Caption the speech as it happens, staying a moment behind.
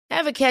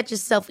Ever catch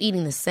yourself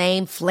eating the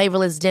same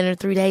flavorless dinner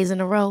 3 days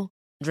in a row?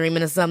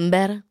 Dreaming of something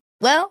better?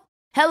 Well,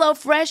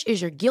 HelloFresh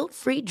is your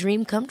guilt-free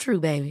dream come true,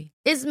 baby.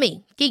 It's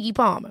me, Keke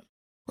Palmer.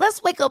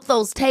 Let's wake up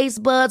those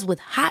taste buds with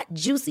hot,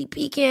 juicy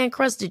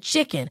pecan-crusted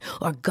chicken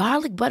or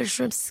garlic butter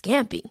shrimp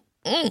scampi.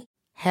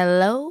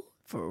 Hello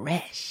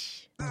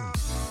Fresh.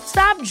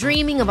 Stop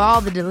dreaming of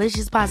all the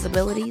delicious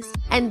possibilities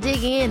and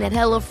dig in at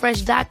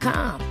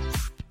HelloFresh.com.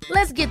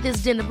 Let's get this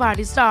dinner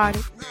party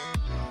started.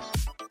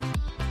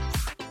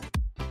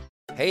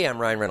 Hey, I'm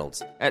Ryan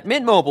Reynolds. At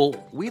Mint Mobile,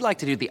 we like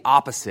to do the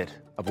opposite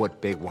of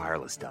what Big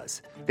Wireless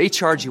does. They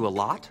charge you a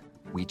lot,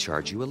 we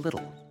charge you a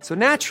little. So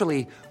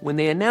naturally, when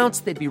they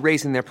announced they'd be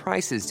raising their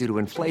prices due to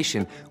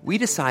inflation, we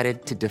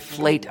decided to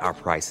deflate our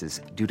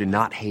prices due to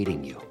not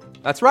hating you.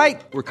 That's right.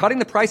 We're cutting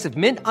the price of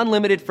Mint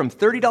Unlimited from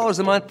 $30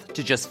 a month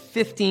to just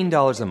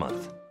 $15 a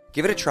month.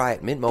 Give it a try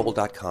at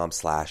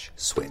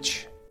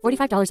mintmobile.com/switch.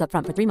 $45 up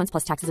front for 3 months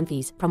plus taxes and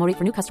fees. Promo rate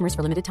for new customers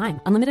for limited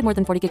time. Unlimited more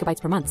than 40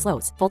 gigabytes per month.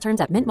 Slows full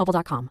terms at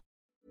mintmobile.com.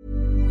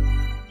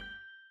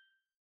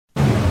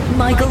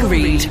 Michael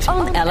Reid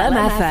on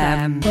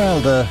LMFM. Well,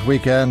 the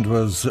weekend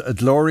was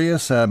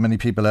glorious. Many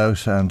people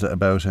out and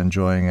about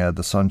enjoying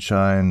the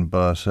sunshine,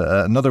 but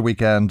another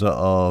weekend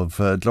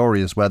of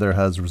glorious weather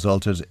has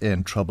resulted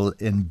in trouble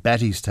in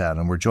Bettystown.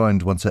 And we're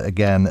joined once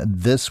again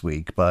this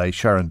week by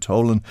Sharon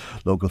Tolan,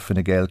 local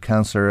Fine Gael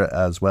councillor,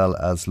 as well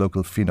as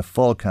local Fianna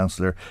Fáil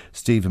councillor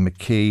Stephen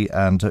McKee.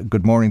 And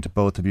good morning to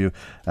both of you,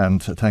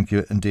 and thank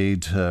you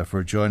indeed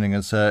for joining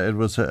us. It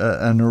was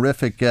an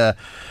horrific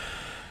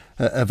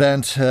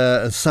event,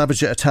 a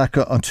savage attack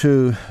on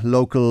two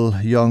local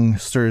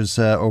youngsters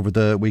over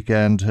the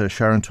weekend.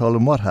 Sharon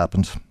Tolan, what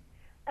happened?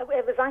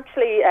 It was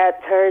actually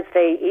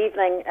Thursday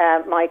evening,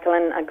 Michael,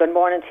 and good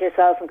morning to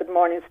yourself and good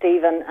morning,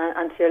 Stephen,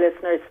 and to your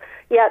listeners.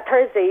 Yeah,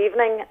 Thursday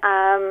evening,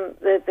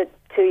 the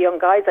two young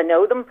guys, I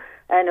know them,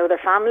 I know their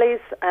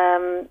families.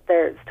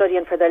 They're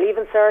studying for their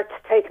Leaving Cert,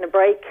 taking a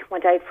break,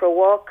 went out for a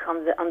walk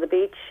on the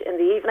beach in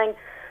the evening,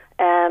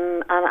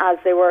 and as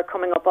they were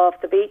coming up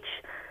off the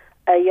beach,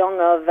 a young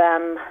of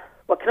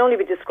what can only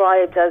be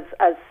described as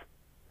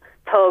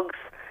thugs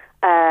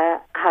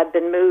had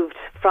been moved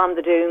from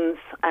the dunes.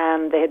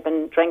 They had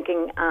been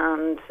drinking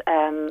and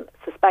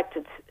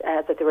suspected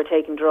that they were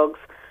taking drugs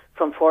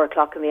from 4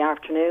 o'clock in the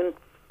afternoon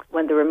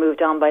when they were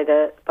moved on by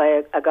a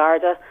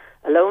Garda,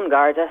 a lone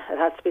Garda, it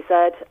has to be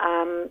said.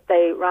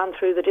 They ran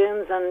through the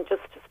dunes and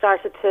just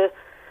started to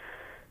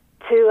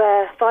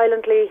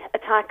violently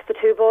attack the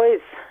two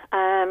boys.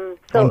 So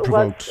it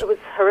was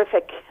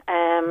horrific.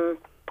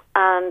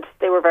 And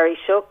they were very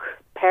shook.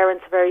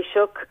 Parents very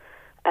shook.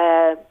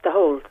 The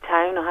whole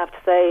town, I have to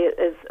say,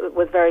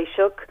 was very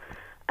shook.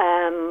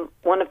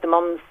 One of the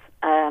mums,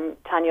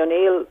 Tanya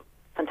O'Neill,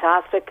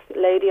 fantastic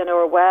lady, I know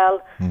her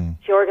well.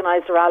 She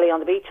organised a rally on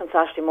the beach on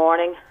Saturday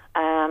morning.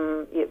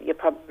 You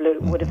probably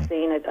would have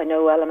seen it. I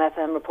know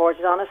LMFM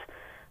reported on it,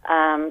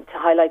 to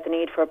highlight the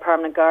need for a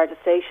permanent Garda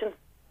station,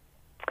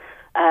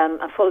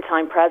 a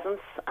full-time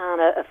presence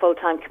and a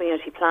full-time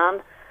community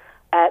plan.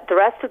 The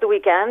rest of the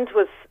weekend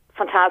was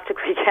fantastic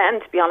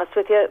weekend, to be honest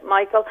with you,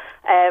 Michael.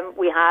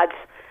 We had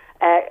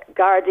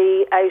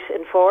Gardaí out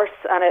in force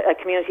and a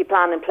community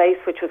plan in place,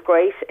 which was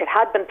great. It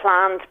had been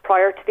planned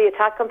prior to the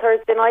attack on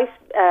Thursday night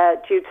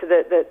due to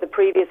the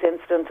previous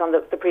incident on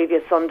the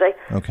previous Sunday.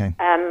 Okay.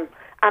 And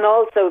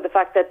also the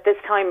fact that this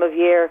time of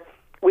year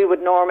we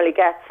would normally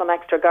get some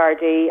extra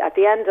Gardaí at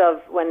the end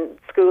of when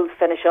schools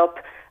finish up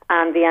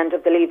and the end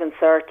of the Leaving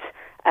Cert.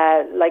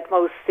 Like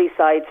most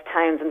seaside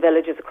towns and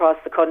villages across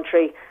the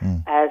country,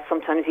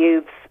 sometimes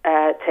youths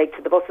take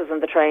to the buses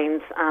and the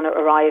trains and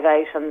arrive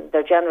out, and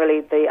they're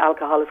generally, the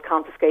alcohol is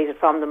confiscated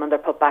from them and they're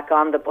put back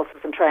on the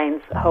buses and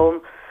trains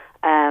home.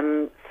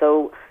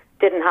 So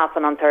didn't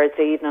happen on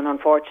Thursday evening,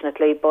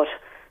 unfortunately, but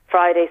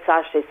Friday,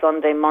 Saturday,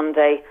 Sunday,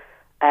 Monday,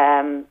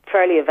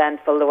 fairly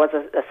eventful. There was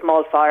a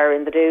small fire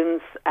in the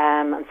dunes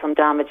and some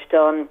damage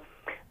done,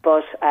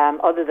 but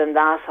other than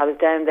that, I was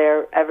down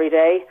there every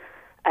day.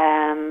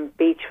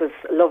 Beach was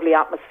a lovely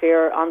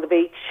atmosphere on the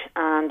beach,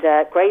 and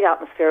great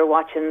atmosphere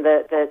watching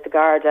the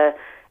Garda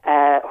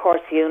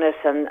horse unit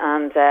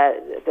and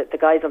the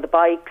guys on the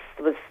bikes.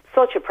 There was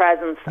such a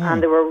presence,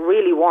 and they were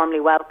really warmly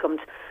welcomed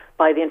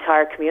by the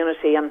entire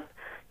community. And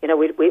you know,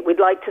 we'd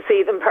like to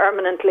see them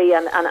permanently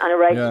and on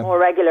a more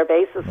regular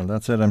basis. Well,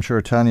 that's it. I'm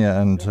sure Tanya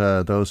and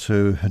those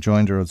who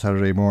joined her on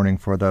Saturday morning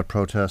for that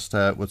protest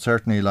would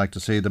certainly like to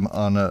see them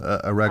on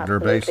a regular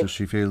basis.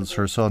 She feels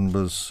her son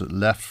was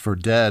left for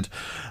dead.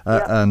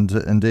 And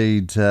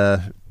indeed,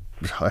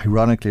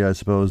 ironically, I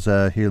suppose,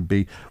 he'll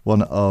be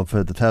one of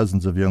the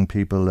thousands of young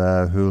people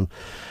who'll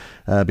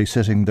be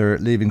sitting their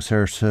Leaving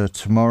Cert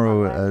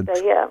tomorrow.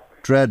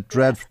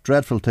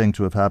 Dreadful thing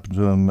to have happened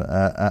to him,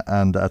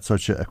 and at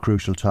such a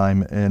crucial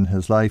time in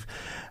his life.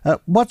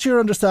 What's your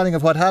understanding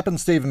of what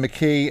happened, Stephen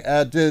McKee?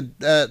 Did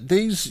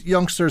these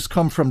youngsters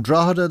come from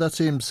Drogheda? That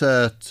seems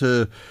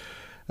to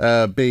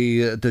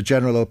be the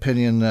general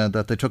opinion,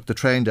 that they took the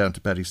train down to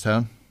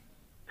Bettystown.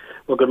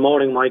 Well, good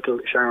morning, Michael,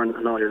 Sharon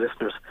and all your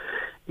listeners.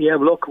 Yeah,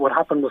 look, what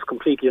happened was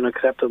completely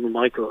unacceptable,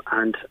 Michael,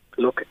 and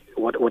look,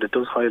 what it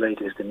does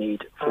highlight is the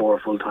need for a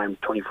full-time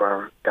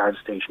 24-hour Garda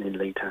station in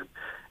Laytown.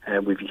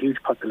 We've a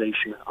huge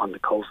population on the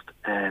coast,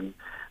 and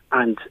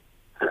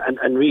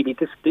really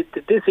this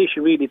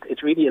issue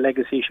it's really a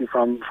legacy issue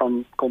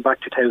from going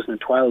back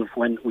 2012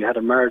 when we had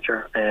a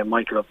merger,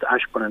 Michael, of the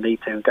Ashbourne and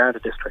Laytown Garda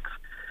districts,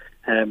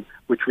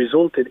 which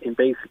resulted in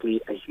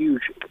basically a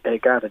huge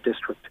Garda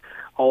district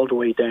all the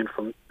way down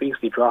from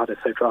basically Drogheda,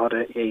 South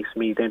Drogheda, Ace,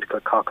 down to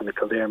Kilcock and the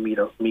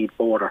Kildare-Meath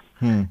border.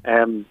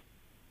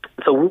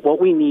 So what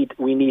we need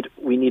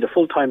a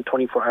full-time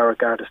 24-hour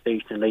Garda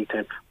station in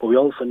Laytown, but we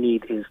also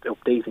need is the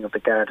updating of the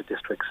Garda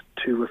districts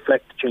to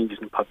reflect the changes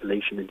in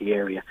population in the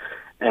area.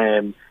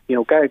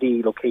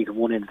 Gardaí located at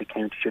one end of the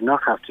county should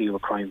not have to deal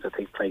with crimes that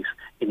take place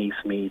in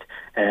Eastmead.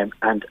 And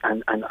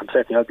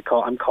certainly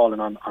I'm calling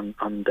on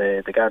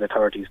the Garda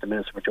authorities, the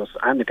Minister for Justice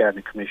and the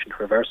Garda Commission to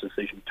reverse the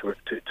decision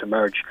to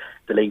merge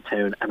the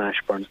Laytown and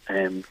Ashbourne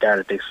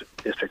Garda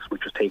districts,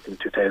 which was taken in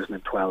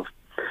 2012.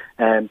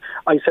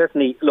 I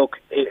certainly look.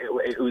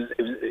 It was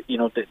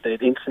the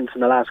incidents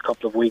in the last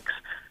couple of weeks.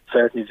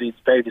 Certainly, it's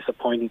very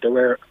disappointing. There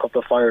were a couple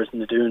of fires in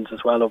the dunes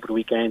as well over the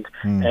weekend.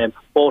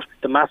 But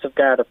the massive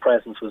Garda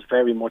presence was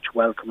very much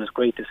welcome. It was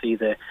great to see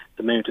the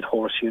mounted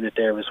horse unit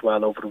there as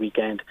well over the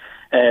weekend.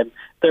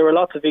 There were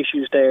lots of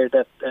issues there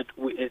that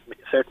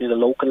certainly at the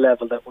local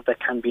level that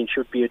can be and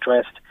should be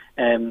addressed.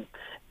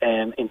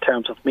 In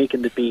terms of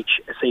making the beach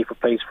a safer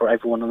place for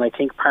everyone, and I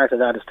think part of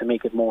that is to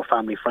make it more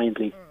family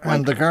friendly.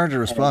 And the Garda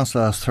response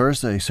last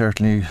Thursday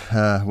certainly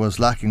was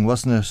lacking,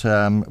 wasn't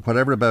it?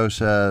 Whatever about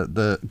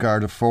the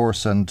Garda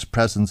force and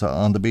presence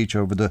on the beach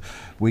over the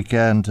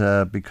weekend,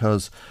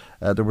 because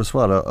there was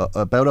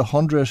about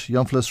 100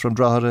 young fellas from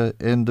Drogheda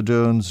in the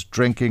dunes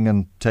drinking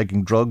and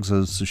taking drugs,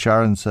 as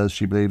Sharon says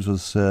she believes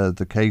was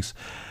the case.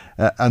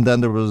 And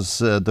then there was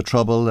the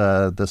trouble,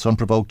 this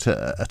unprovoked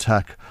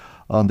attack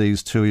on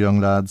these two young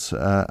lads,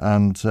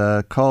 and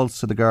calls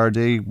to the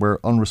Gardaí were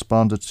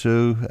unresponded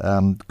to.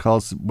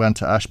 Calls went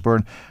to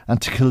Ashbourne and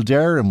to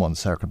Kildare in one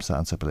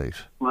circumstance, I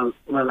believe. Well,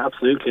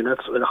 absolutely, and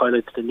that's what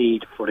highlights the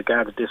need for the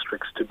Garda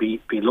districts to be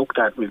looked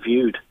at,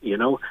 reviewed. It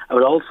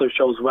also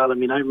shows well. I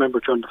mean, I remember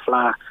during the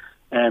Fleadh,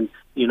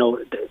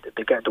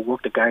 the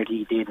work the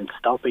Gardaí did in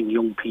stopping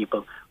young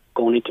people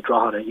going into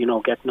Drogheda,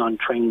 getting on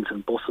trains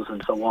and buses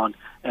and so on.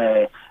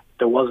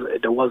 There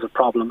was a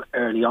problem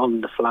early on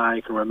in the Fleadh,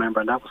 I can remember,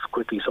 and that was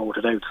quickly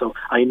sorted out. So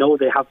I know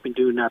they have been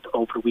doing that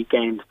over the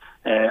weekend,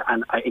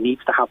 and it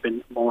needs to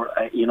happen more,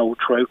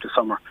 throughout the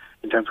summer.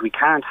 In terms of we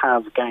can't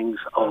have gangs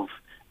of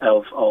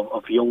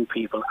young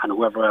people and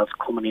whoever else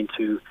coming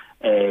into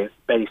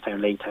Bettystown,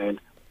 Laytown,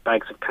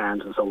 bags of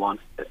cans and so on,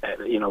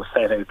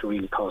 set out to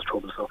really cause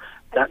trouble. So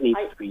that needs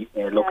to be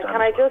looked at.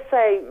 Can I just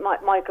say,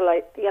 Michael,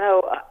 I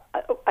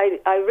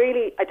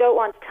don't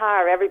want to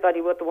tar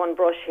everybody with the one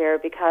brush here,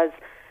 because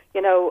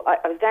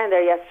I was down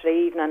there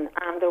yesterday evening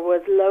and there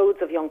was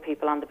loads of young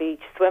people on the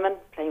beach swimming,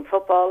 playing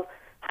football,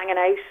 hanging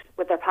out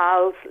with their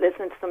pals,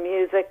 listening to some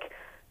music.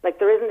 Like,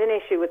 there isn't an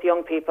issue with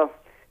young people.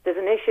 There's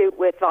an issue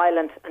with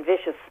violent and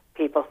vicious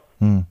people.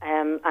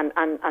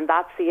 And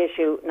that's the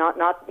issue, not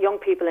young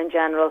people in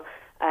general.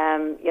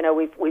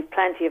 We've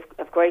plenty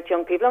of great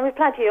young people, and we've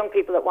plenty of young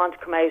people that want to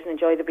come out and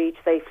enjoy the beach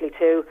safely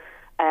too.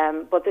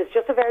 But there's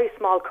just a very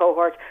small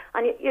cohort,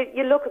 and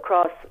you look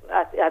across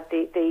at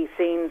the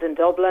scenes in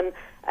Dublin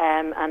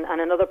and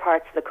in other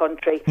parts of the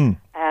country.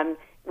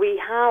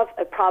 We have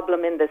a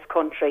problem in this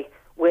country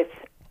with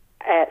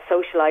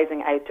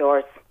socialising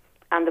outdoors,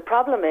 and the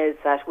problem is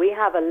that we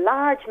have a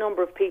large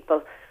number of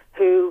people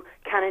who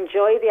can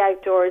enjoy the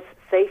outdoors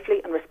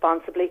safely and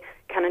responsibly,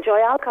 can enjoy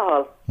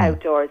alcohol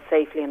outdoors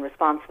safely and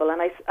responsibly.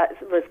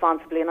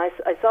 And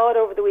I saw it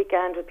over the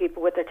weekend with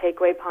people with their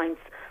takeaway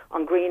pints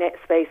on green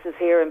spaces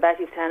here in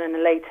Bettystown and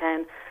in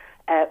Laytown.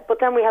 But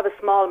then we have a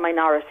small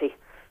minority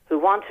who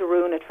want to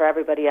ruin it for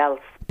everybody else.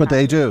 But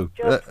they do.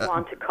 Just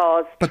want to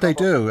cause But trouble. they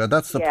do, and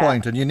that's the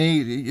point. And you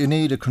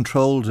need a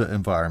controlled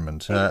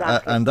environment.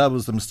 Exactly. And that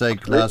was the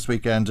mistake last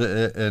weekend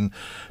in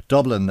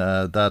Dublin,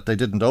 that they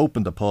didn't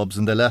open the pubs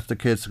and they left the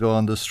kids to go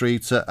on the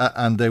streets,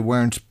 and they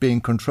weren't being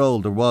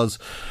controlled. There was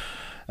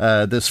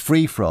this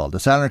free-for-all,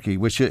 this anarchy,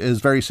 which is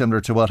very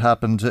similar to what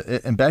happened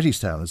in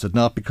Bettystown, is it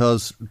not?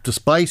 Because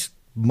despite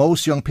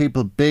most young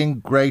people being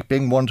great,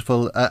 being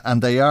wonderful,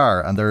 and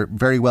they're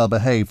very well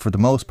behaved for the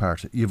most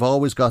part, you've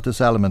always got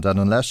this element, and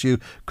unless you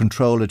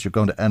control it, you're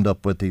going to end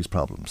up with these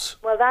problems.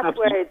 Well, that's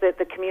where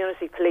the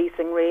community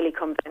policing really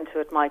comes into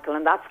it, Michael,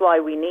 and that's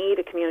why we need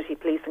a community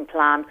policing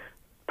plan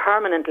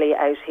permanently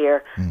out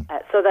here,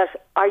 so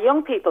that our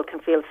young people can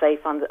feel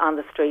safe on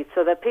the streets,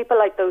 so that people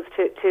like those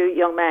two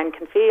young men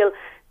can feel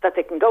that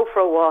they can go for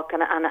a walk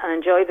and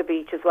enjoy the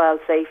beach as well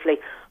safely.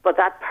 But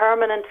that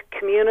permanent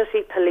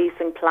community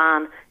policing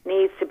plan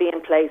needs to be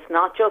in place,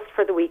 not just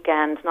for the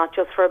weekend, not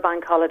just for a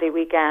bank holiday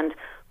weekend,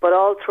 but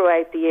all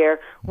throughout the year.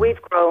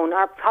 We've grown,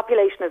 our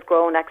population has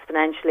grown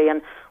exponentially,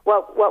 and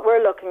what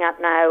we're looking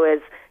at now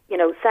is,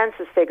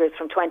 census figures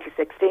from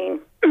 2016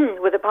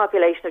 with a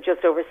population of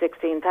just over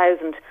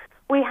 16,000.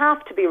 We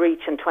have to be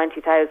reaching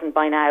 20,000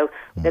 by now.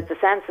 That the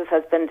census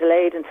has been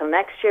delayed until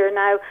next year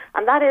now,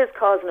 and that is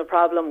causing a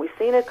problem. We've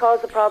seen it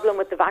cause a problem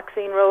with the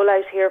vaccine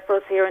rollout here for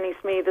us here in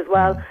Eastmeath as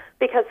well,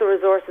 because the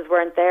resources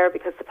weren't there,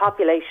 because the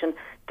population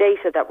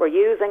data that we're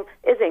using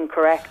is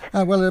incorrect.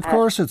 Well, of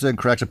course it's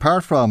incorrect.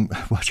 Apart from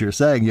what you're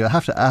saying, you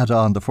have to add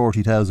on the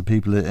 40,000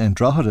 people in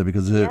Drogheda,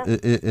 because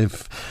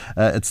if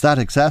it's that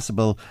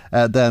accessible,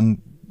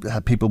 then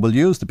people will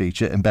use the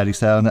beach in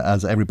Bettystown,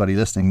 as everybody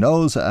listening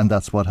knows, and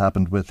that's what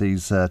happened with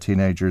these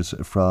teenagers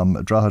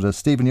from Drogheda.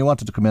 Stephen, you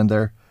wanted to come in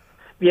there?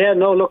 Yeah,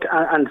 no, look,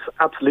 and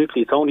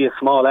absolutely, it's only a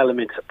small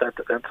element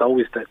that's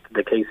always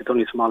the case. It's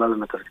only a small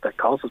element that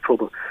causes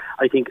trouble.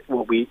 I think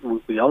what we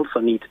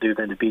also need to do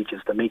then the beach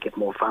is to make it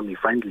more family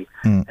friendly.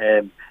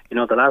 You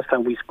know, the last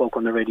time we spoke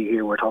on the radio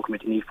here, we were talking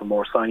about the need for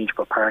more signage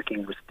for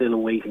parking. We're still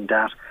awaiting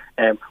that.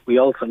 We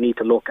also need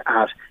to look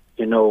at,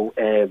 you know,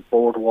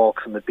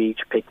 boardwalks on the beach,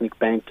 picnic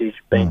benches,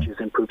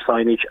 improved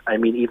signage. I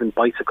mean, even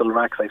bicycle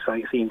racks. I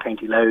see in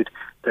County Louth,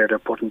 they're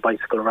putting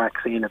bicycle racks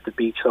in at the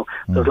beach. So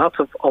there's lots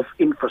of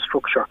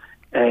infrastructure,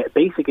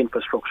 basic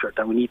infrastructure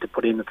that we need to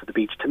put into the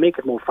beach to make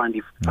it more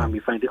family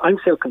friendly. I'm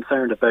still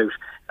concerned about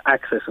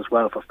access as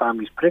well for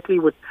families,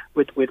 particularly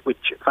with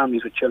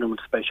families with children with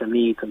special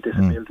needs and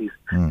disabilities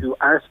who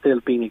are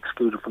still being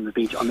excluded from the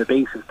beach on the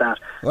basis that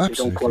they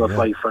don't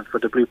qualify for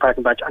the blue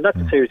parking badge, and that's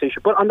a serious issue.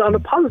 But on a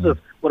positive,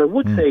 what I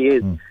would say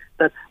is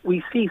that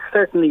we see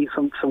certainly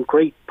some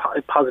great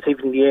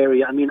positivity in the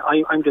area. I mean,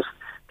 I'm just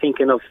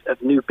thinking of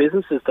new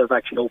businesses that have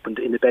actually opened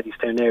in the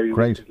Bettystown area.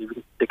 Great.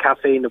 The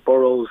cafe in the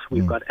Burrows,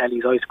 we've got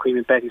Ellie's Ice Cream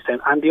in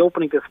Bettystown, and the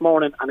opening this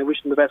morning, and I wish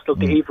them the best luck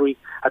to Avery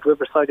at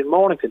Riverside in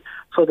Mornington.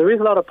 So there is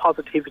a lot of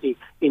positivity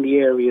in the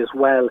area as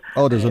well.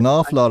 Oh, there's an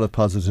awful lot of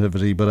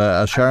positivity, but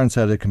as Sharon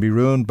said, it can be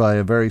ruined by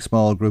a very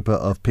small group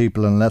of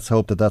people, and let's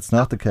hope that that's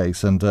not the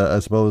case. And I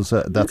suppose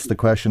that's the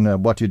question,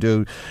 what you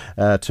do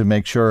to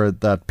make sure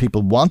that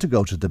people want to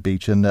go to the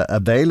beach and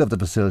avail of the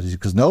facilities,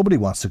 because nobody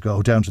wants to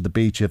go down to the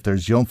beach if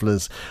there's young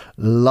fellas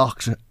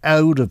locked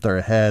out of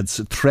their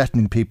heads,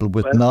 threatening people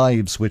with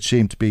knives, which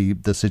seem to be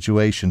the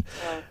situation.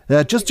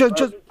 Just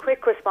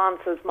quick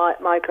responses,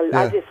 Michael.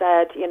 As you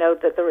said, you know,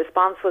 that the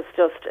response was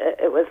just,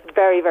 it was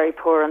very, very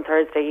poor on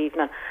Thursday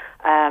evening.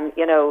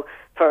 You know,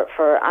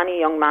 for any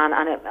young man,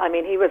 and I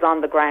mean, he was on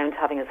the ground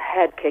having his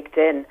head kicked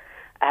in,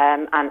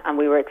 and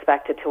we were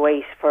expected to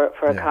wait for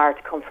a car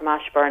to come from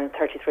Ashbourne,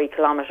 33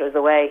 kilometres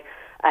away.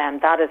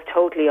 That is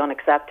totally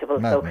unacceptable.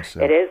 Madness,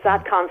 so it is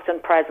that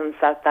constant presence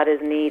that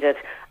is needed.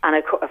 And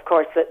of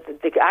course,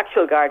 the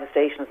actual Garda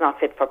station is not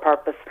fit for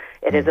purpose.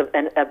 It is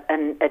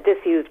a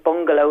disused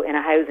bungalow in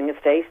a housing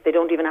estate. They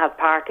don't even have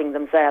parking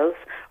themselves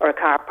or a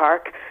car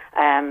park.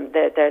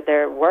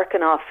 They're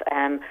working off,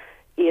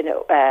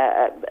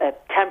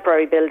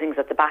 temporary buildings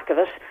at the back of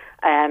it.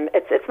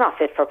 It's not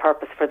fit for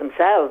purpose for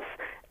themselves.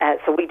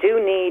 So we do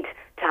need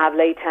to have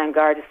Laytown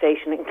Garda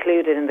station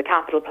included in the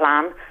capital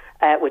plan,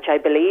 which I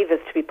believe is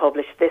to be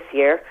published this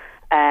year.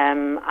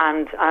 And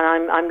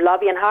I'm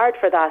lobbying hard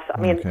for that. I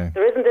mean,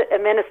 there isn't a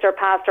minister,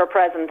 past or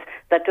present,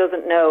 that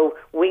doesn't know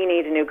we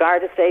need a new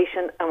Garda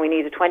station and we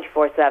need a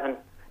 24/7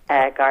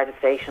 Garda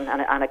station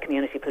and a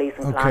community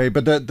policing plan. Okay,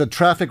 but the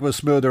traffic was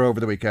smoother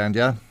over the weekend,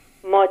 yeah?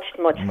 Much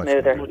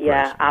smoother,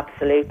 yeah,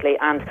 absolutely.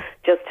 And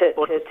just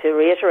to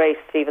reiterate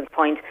Stephen's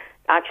point,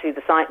 actually,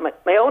 the sign.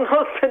 My own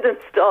husband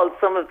installed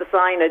some of the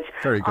signage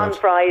on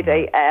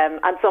Friday, and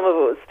some of it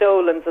was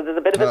stolen. So there's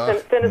a bit of a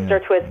sinister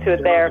twist to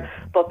it there,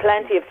 but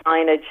plenty of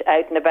signage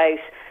out and about.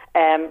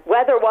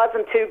 Weather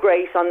wasn't too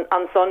great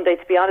on Sunday,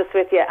 to be honest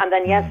with you. And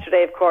then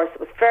yesterday, of course, it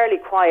was fairly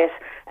quiet.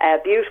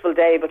 Beautiful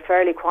day, but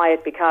fairly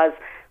quiet because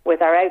with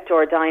our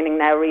outdoor dining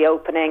now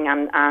reopening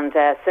and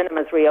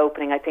cinemas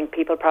reopening, I think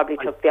people probably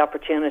took the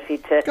opportunity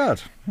to. God,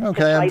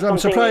 okay, I'm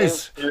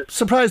surprised.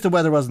 Surprised the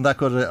weather wasn't that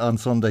good on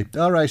Sunday.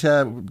 All right,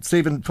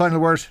 Stephen, final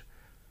word.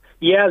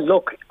 Yeah,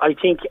 look, I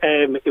think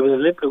it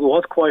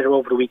was quieter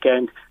over the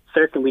weekend.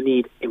 Certainly we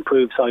need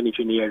improved signage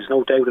in the area. There's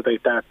no doubt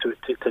about that to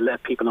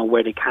let people know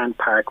where they can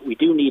park. We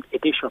do need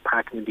additional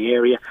parking in the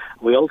area.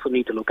 We also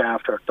need to look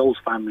after those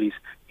families,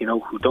 you know,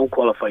 who don't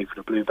qualify for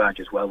the blue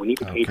badge as well. We need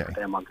to cater for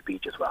them on the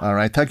beach as well. All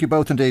right. Thank you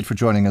both indeed for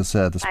joining us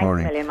this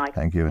morning.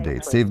 Thank you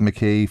indeed. Stephen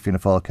McKee, Fianna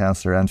Fáil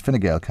councillor, and Fine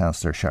Gael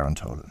councillor Sharon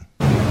Tolan.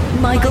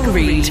 Michael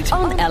Reid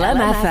on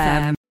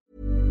LMFM.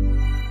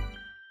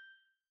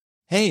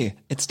 Hey,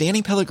 it's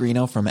Danny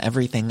Pellegrino from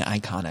Everything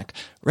Iconic.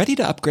 Ready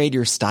to upgrade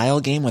your style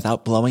game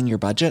without blowing your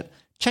budget?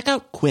 Check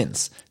out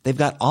Quince. They've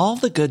got all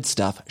the good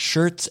stuff,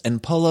 shirts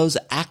and polos,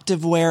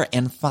 activewear,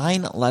 and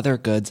fine leather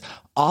goods,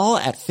 all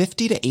at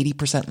 50 to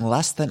 80%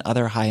 less than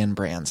other high-end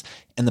brands.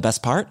 And the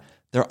best part?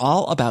 They're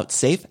all about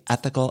safe,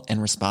 ethical,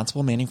 and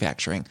responsible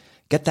manufacturing.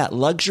 Get that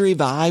luxury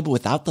vibe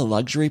without the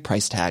luxury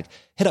price tag.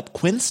 Hit up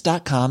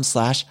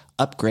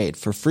quince.com/upgrade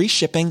for free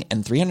shipping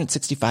and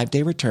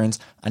 365-day returns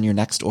on your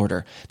next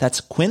order.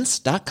 That's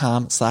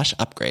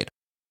quince.com/upgrade.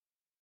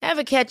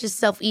 Ever catch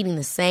yourself eating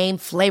the same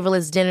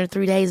flavorless dinner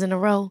 3 days in a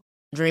row?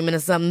 Dreaming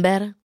of something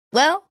better?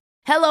 Well,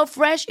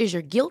 HelloFresh is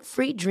your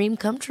guilt-free dream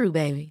come true,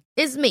 baby.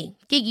 It's me,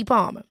 Keke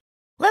Palmer.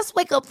 Let's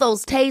wake up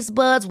those taste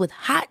buds with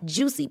hot,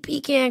 juicy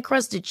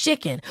pecan-crusted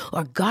chicken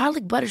or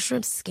garlic butter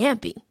shrimp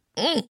scampi.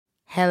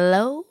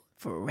 Hello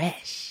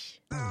Fresh.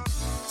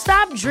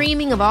 Stop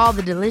dreaming of all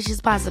the delicious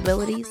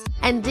possibilities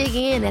and dig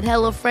in at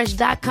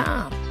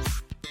HelloFresh.com.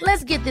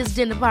 Let's get this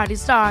dinner party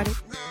started.